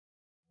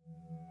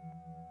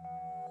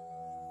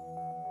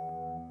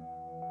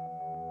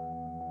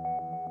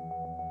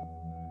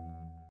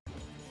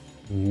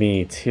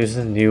Meat. Here's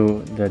the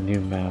new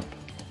map.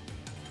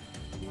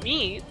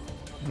 Meat?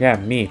 Yeah,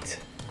 meat.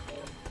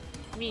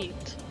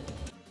 Meat.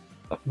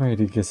 I'm ready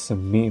to get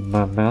some meat in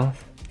my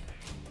mouth.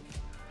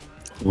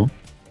 Hmm?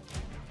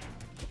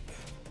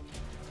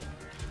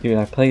 Dude,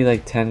 I played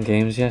like 10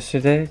 games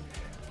yesterday.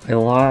 I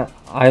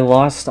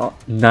lost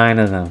 9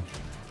 of them.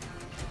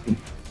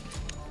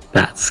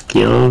 That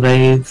skill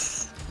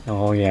base.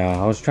 Oh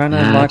yeah, I was trying to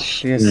unlock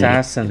the Match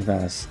assassin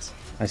vest.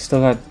 I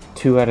still got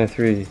 2 out of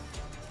 3.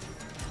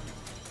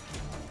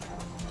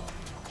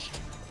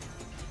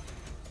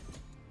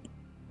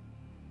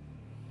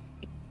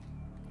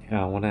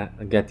 Yeah, I want to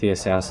get the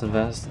assassin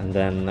vest, and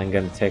then I'm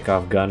gonna take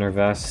off gunner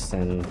vest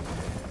and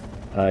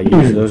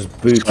use those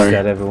boots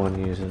that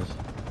everyone uses.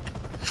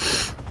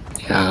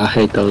 Yeah, I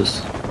hate those.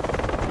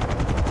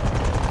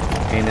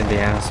 Pain in the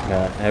ass,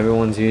 but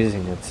everyone's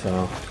using it,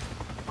 so.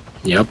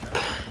 Yep.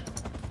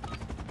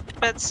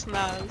 That's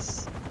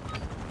nice.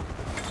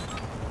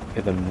 Look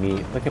at the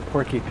meat. Look at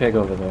Porky Pig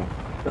over there.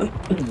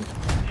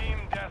 Team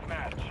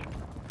Deathmatch.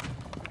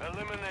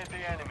 Eliminate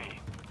the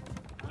enemy.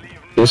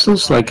 Leave This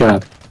looks like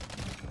a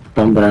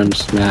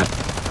Bumbrand's map.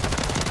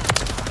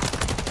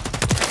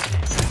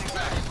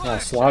 Oh,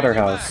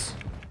 slaughterhouse.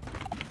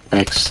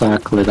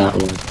 Exactly that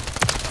one.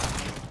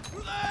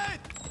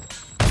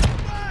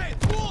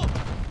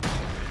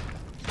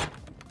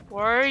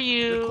 Where are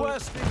you?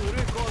 Requesting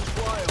recon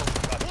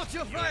flyover. What's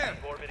your fire?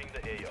 Orbiting the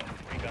AO.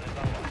 Recon is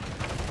online.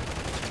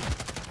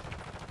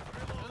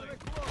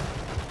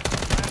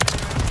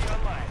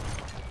 Online.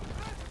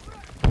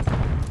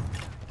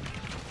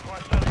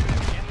 Hostile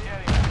UAV in the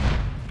area.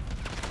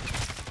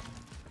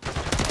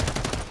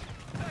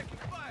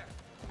 Taking fire.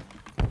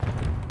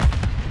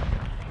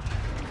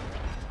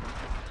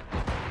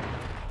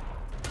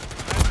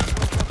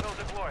 Missile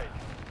deployed.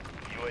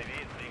 UAV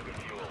is being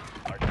refueled.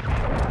 RTB.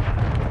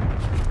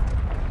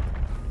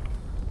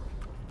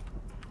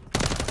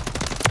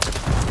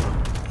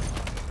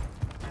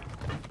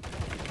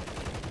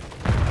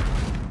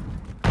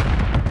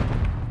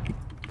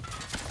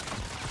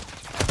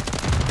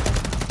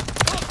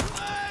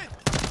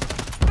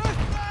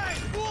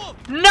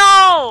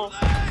 No!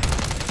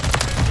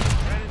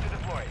 Ready to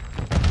deploy.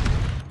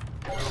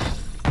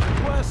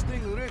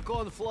 Requesting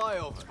recon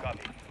flyover.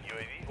 Copy.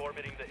 UAV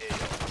orbiting the AO.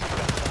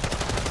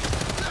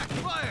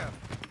 Fire!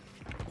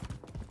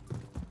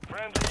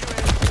 Friendly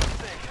UAV on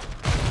station.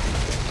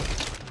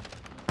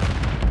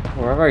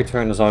 Wherever I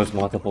turn, there's always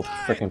multiple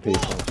freaking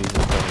people.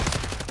 Jesus Christ.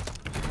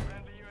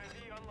 Friendly UAV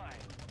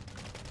online.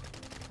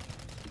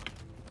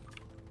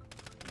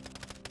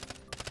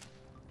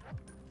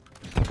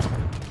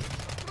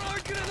 Throw a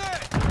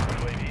grenade!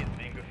 UAV is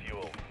being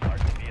refueled.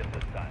 RTB at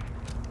this time.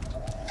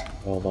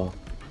 Hold on.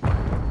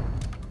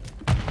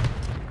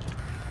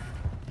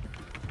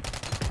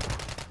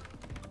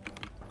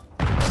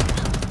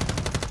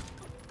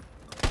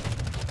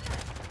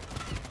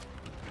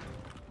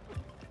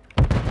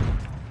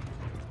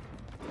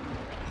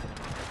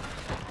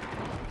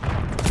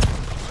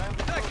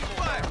 Taking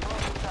fire!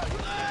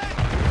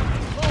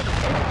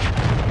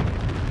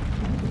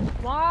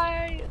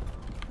 Why?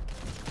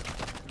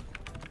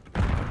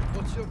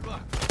 What's your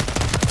back?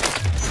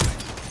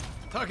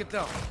 Target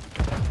down.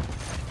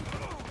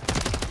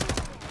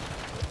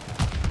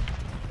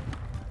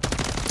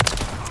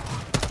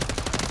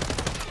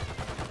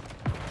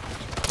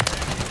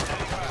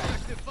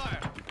 Active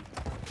fire.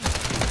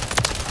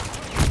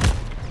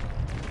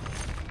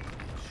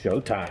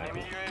 Showtime.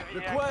 Enemy UAV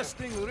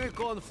Requesting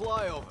recon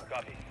flyover. active.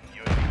 Copy.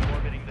 UAV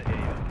orbiting the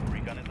AO.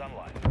 Recon is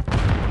online.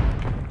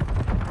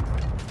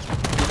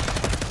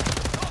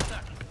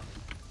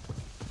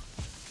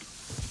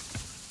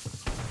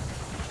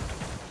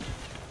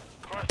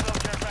 Hostile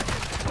care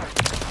package deployed.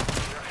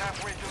 You're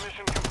halfway to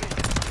mission complete.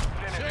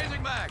 Finish it.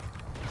 Changing mag.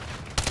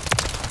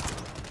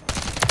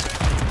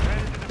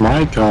 Ready to deploy. My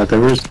god, there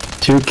was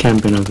 2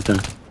 camping over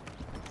there.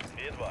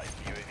 Be advised,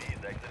 UAV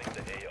is exiting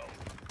the AO.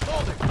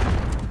 Holding.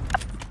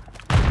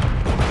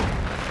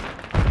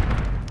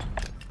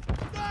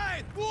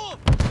 Right, wolf!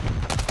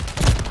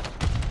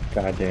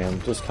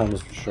 Goddamn, just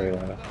comes straight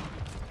out.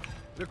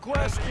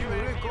 Requesting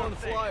recon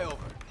flyover.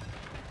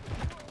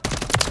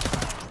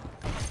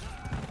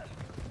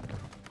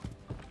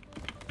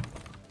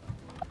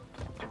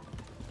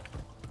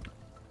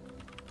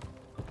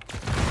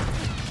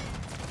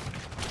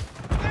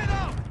 Stay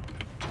down!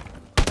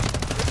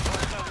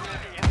 Hostile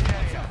UAV in the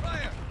area.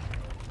 Fire!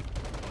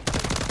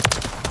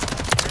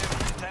 UAV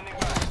standing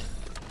by.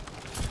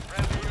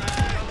 Friendly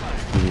UAV online.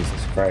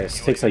 Jesus Christ.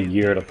 It takes a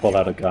year to pull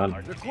out a gun.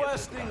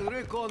 Requesting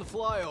recon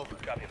flyover.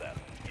 Copy that.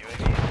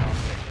 UAV is on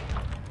station.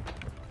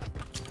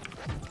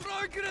 Throw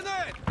a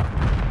grenade!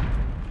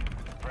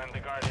 Friendly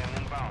Guardian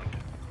inbound.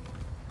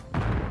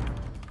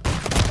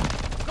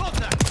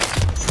 Contact!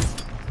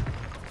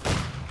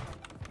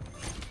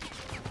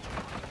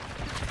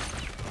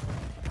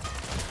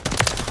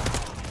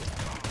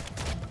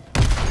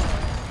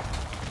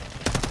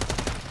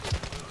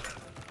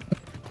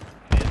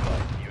 Be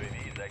advised, UAV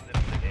is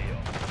exiting the AO.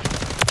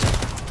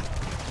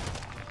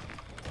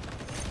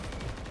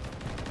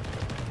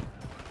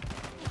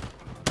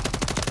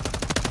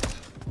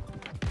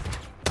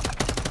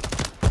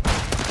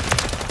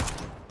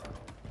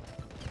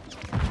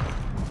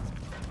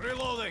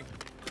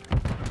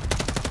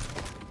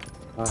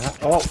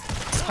 Oh!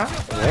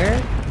 Where?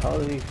 How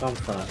did he come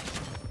from?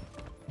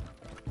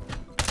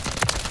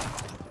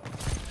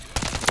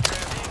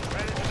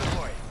 Ready to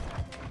deploy.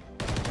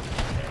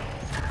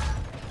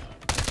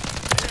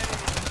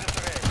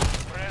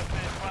 Press the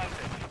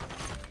advantage.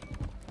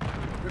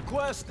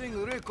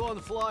 Requesting recon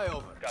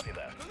flyover. Copy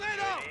that. Grenade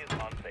out! UAV is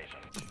on station.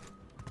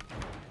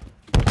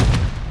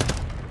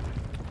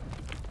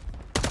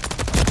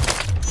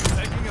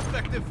 Taking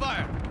effective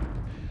fire.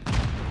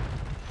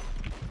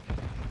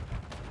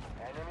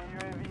 Enemy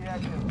UAV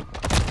active.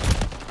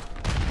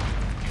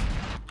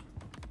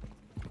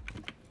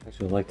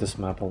 Actually, I like this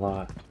map a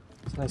lot.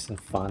 It's nice and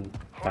fun,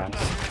 fast.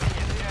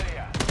 UAV in the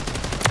area.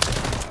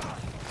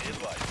 Be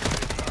advised,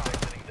 UAV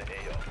exiting the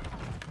AO.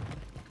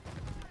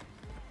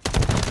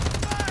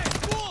 Hey,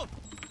 move!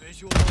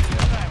 Visual on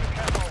Time is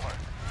half over.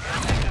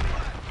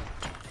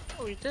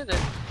 Oh, we did it.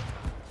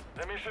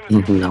 The mission is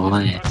complete.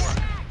 Nice.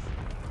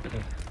 Good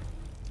work.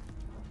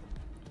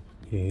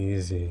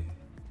 Easy.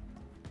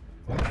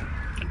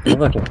 Oh,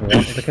 look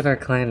at our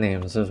clan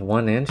names. There's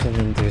 1 inch and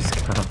then there's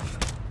Comp.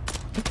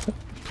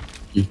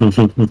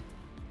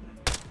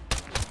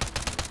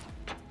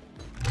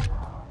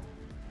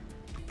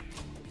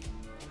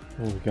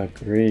 Oh, we got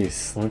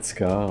Greece. Let's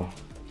go.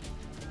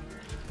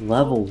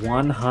 Level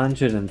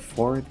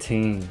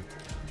 114.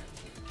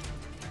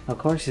 Of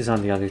course he's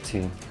on the other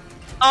team.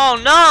 Oh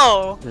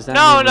no! Does that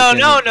No, mean no, we're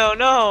no, gonna-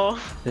 no, no.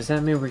 Does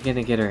that mean we're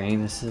gonna get our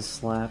anuses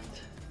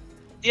slapped?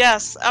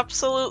 Yes,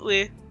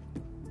 absolutely.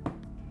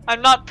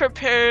 I'm not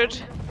prepared.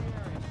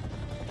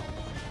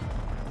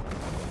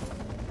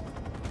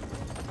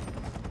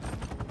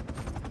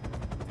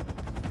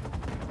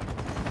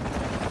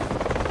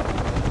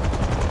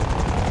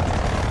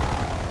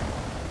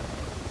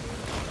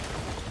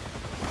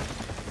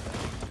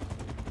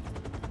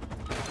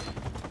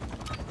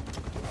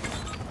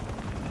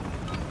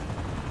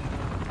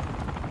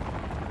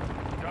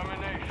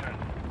 Domination.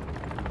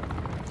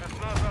 It's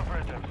not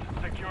operatives.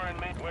 Secure and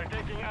main. We're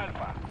taking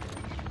Alpha.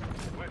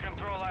 We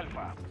control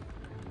Alpha.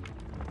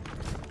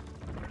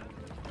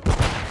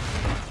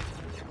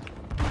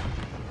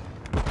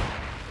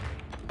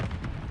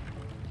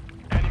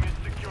 Enemies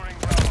securing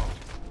Bravo.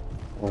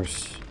 Of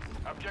course.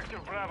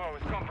 Objective Bravo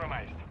is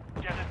compromised.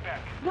 Get it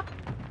back. No.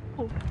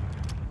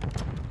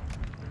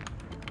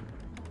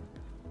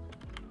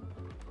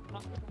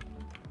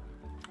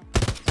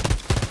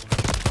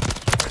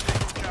 We're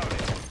taking Charlie.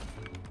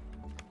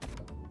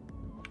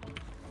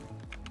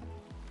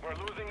 We're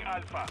losing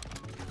Alpha.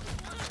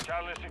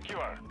 Charlie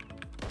secure.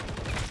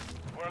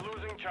 We're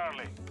losing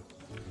Charlie.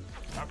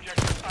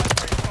 Objective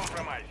Alpha is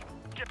compromised.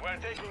 We're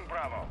taking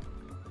Bravo.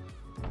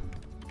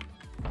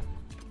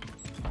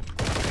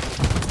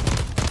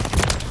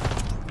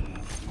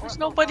 There's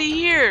nobody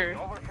here.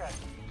 Overcut.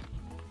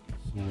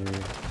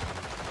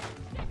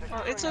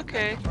 Oh, it's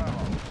okay.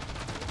 Bravo.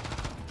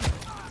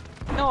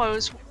 No, I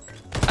was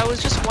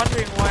just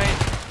wondering why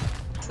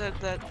it said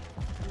that,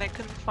 and I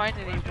couldn't find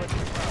anybody.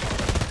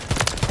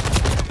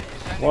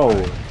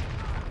 Whoa.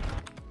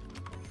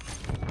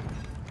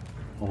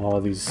 Oh,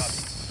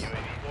 these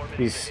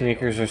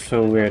sneakers are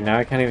so weird. Now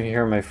I can't even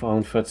hear my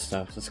own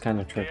footsteps. It's kind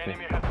of The trippy.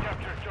 enemy has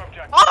captured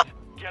objectives. Ah!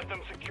 Get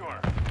them secure.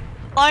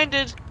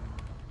 Blinded.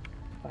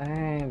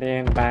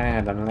 Blinded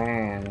by the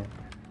land.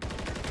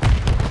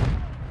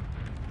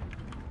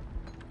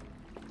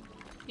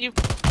 You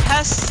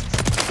pest.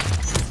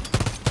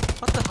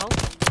 What the hell?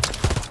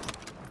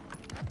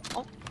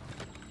 Oh.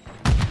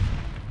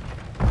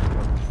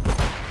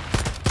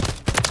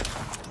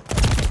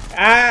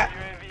 Ah!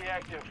 UAV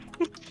active.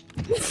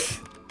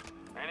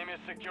 Enemy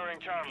securing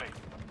Charlie.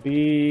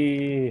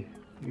 Be.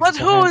 But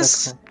who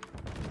is?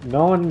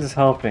 No one is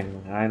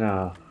helping. I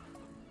know.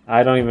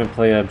 I don't even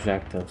play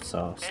objective,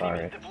 so sorry.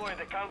 Enemies deploy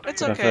the counter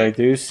It's But UAV. if I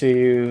do see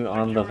you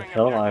on the Securing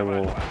hill, I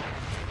objective will. Alpha.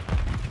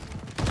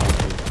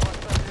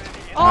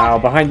 Ow,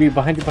 behind you,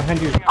 behind you, behind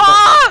you!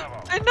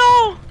 Ah! I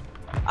know.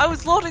 I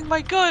was loading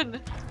my gun.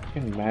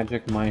 Fucking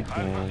magic mic,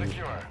 Alpha man.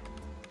 secure.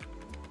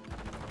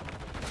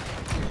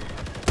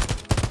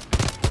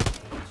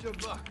 Watch your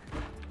back.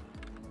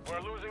 We're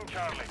losing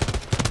Charlie.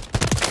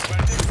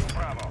 We're taking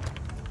Bravo.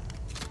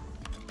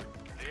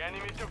 The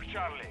enemy took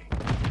Charlie.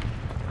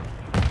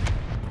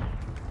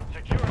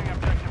 Securing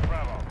objective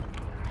Bravo.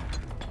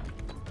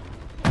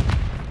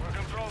 We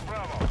control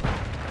Bravo.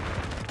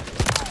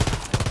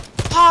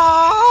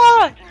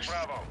 Ah! Taking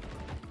Bravo.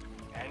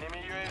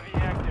 Enemy UAV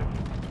active.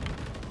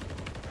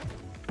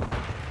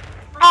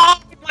 Oh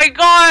my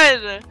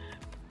god!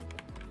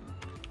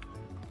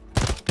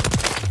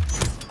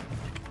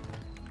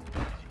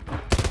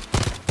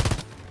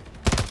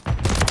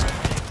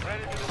 UAV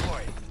ready to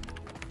deploy.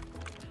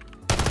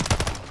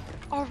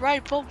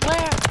 Alright, but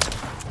where?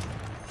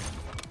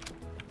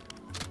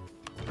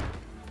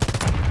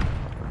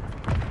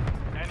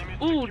 Enemy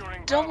Ooh,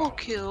 securing double Bravo.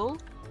 kill.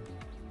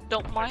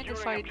 Don't mind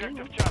if I Securing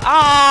do. objective Charlie.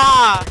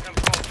 Ah! We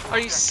control two Are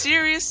you objectives.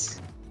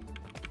 serious?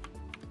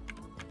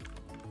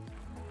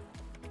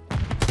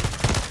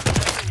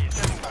 SAE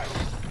standing by.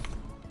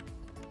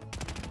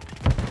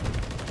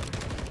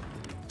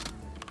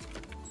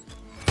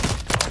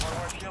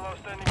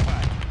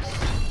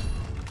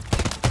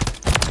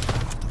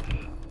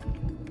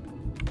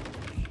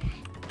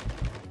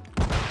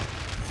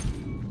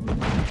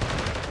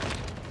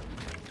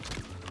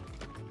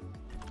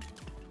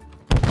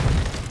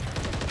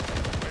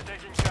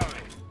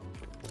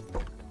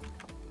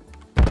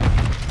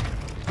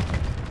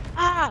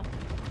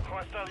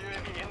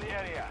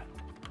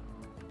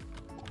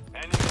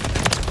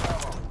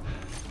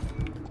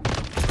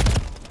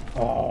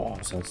 Oh,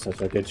 so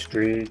such a good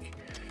streak.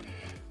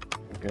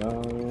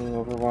 Go,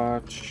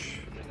 Overwatch.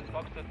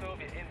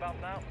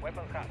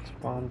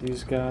 Spawn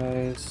these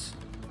guys.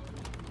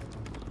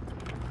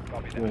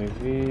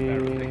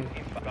 UAV.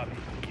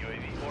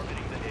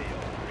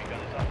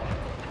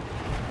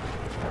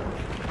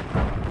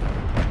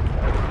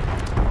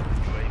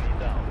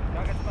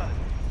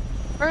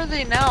 Where are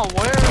they now?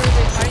 Where are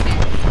they hiding?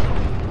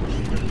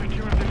 We've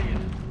secured the lead.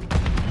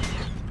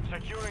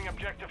 Securing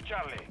objective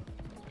Charlie.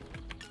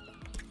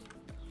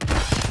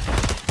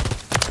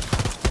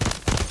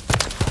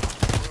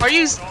 Are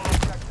you? All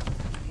objectives.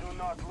 Do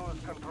not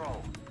lose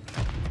control.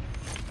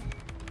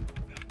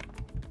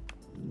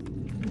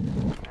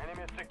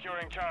 Enemy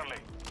securing Charlie.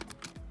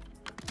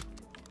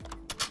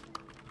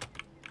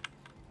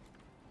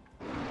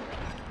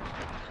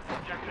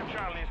 Objective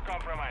Charlie is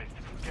compromised.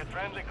 Get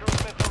friendly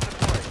cruise missile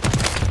deployed.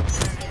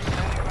 UAV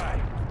standing by.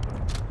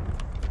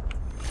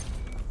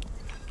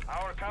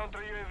 Our counter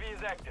UAV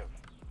is active.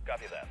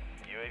 Copy that.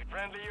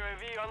 Friendly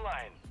UAV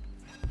online.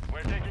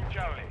 We're taking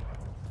Charlie.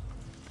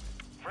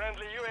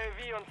 Friendly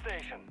UAV on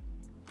station.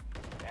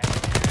 Enemy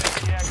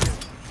UAV active.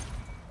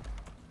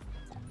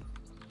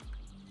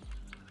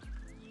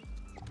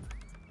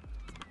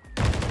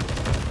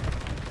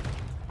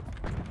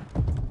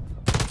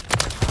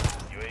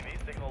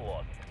 UAV signal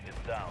lost.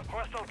 It's down.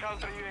 Hostile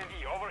counter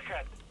UAV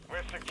overhead.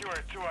 We've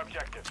secured 2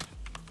 objectives.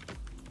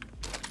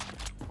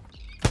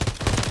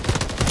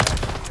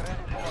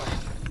 Ready for launch.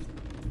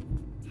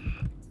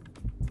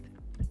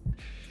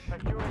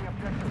 Securing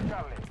objective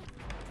Charlie.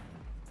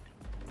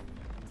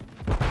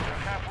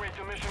 You're halfway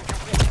to mission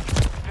complete.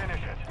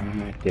 Finish it.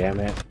 Oh, damn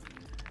it.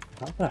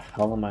 How the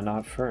hell am I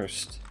not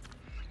first?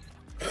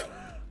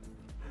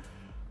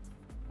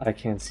 I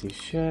can't see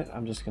shit.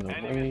 I'm just gonna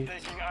Enemies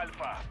wait. taking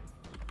Alpha.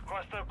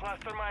 Hostile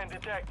cluster mine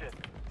detected.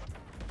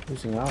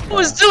 Losing Alpha.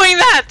 Who's doing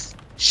that?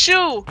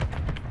 Shoo!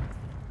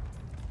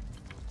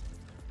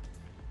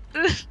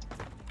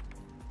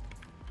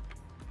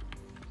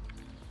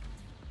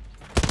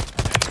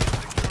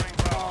 Securing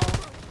Bravo.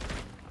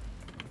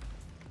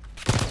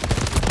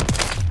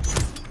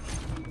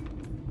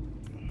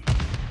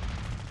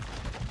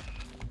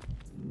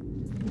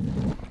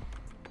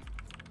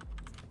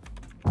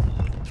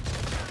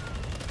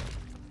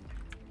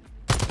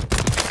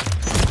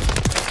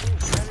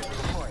 Ready to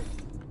deploy.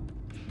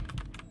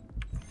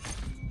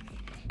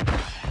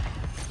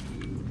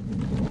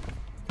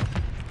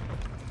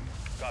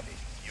 Copy.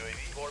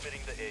 UAV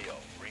orbiting the AO.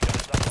 Recon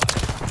is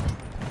online.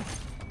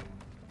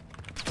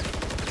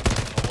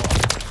 Signal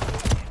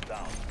lost.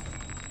 Down.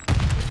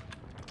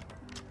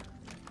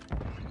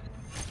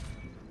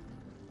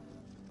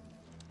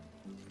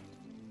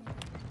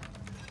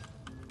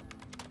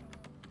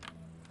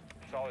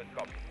 Solid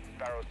copy.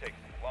 Sparrow 6.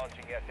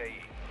 Launching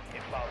SAE.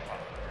 Inbound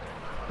power.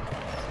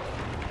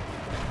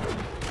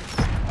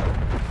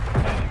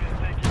 Enemy is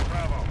taking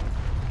Bravo.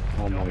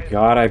 Oh my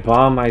god, I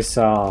bombed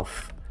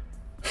myself.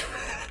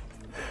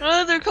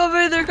 Oh, they're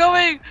coming! They're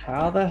coming!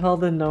 How the hell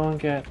did no one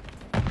get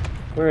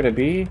where to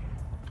be?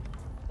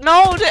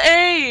 No, to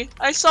A!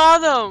 I saw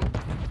them!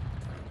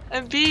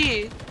 And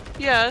B.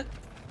 Yeah.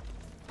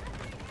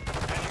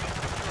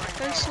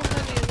 There's so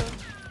many of them.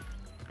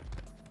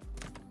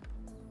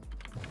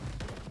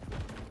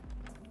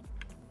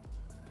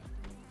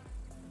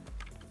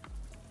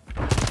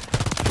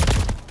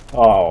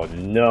 Oh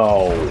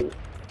no.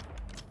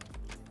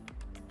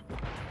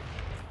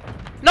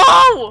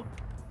 No!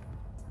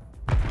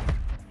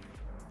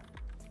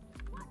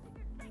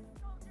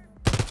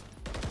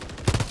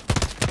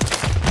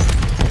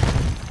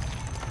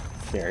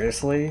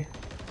 Seriously?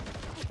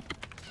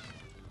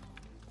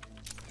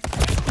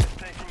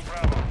 Taking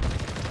Bravo.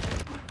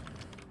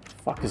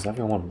 Fuck is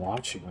everyone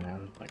watching,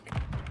 man? Like,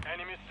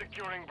 Enemies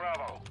securing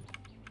Bravo.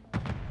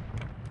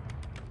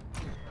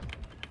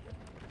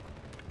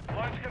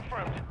 Launch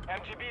confirmed.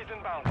 MGB is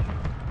inbound.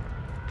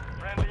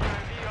 Friendly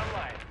UAV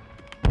online.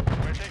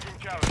 We're taking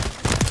Charlie.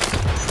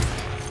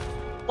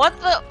 What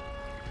the?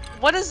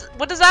 What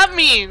does that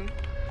mean?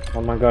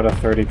 oh my god, a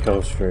 30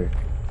 kill streak.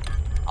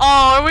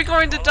 Oh, are we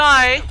going to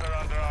die? They're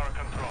under our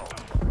control.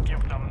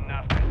 Give them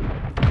nothing.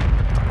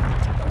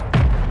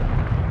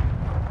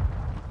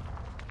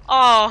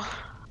 Oh.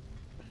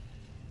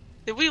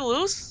 Did we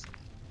lose?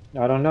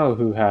 I don't know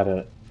who had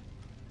it.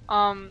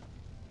 Oh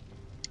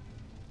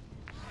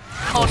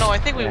no, I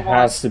think we It won.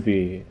 has to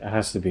be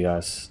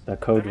us. The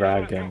code Mission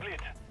ragged is him. complete.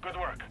 Good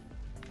work.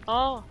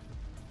 Oh.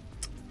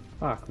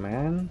 Fuck,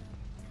 man.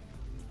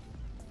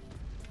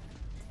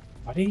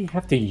 Why do you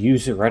have to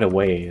use it right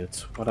away?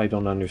 That's what I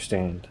don't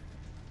understand.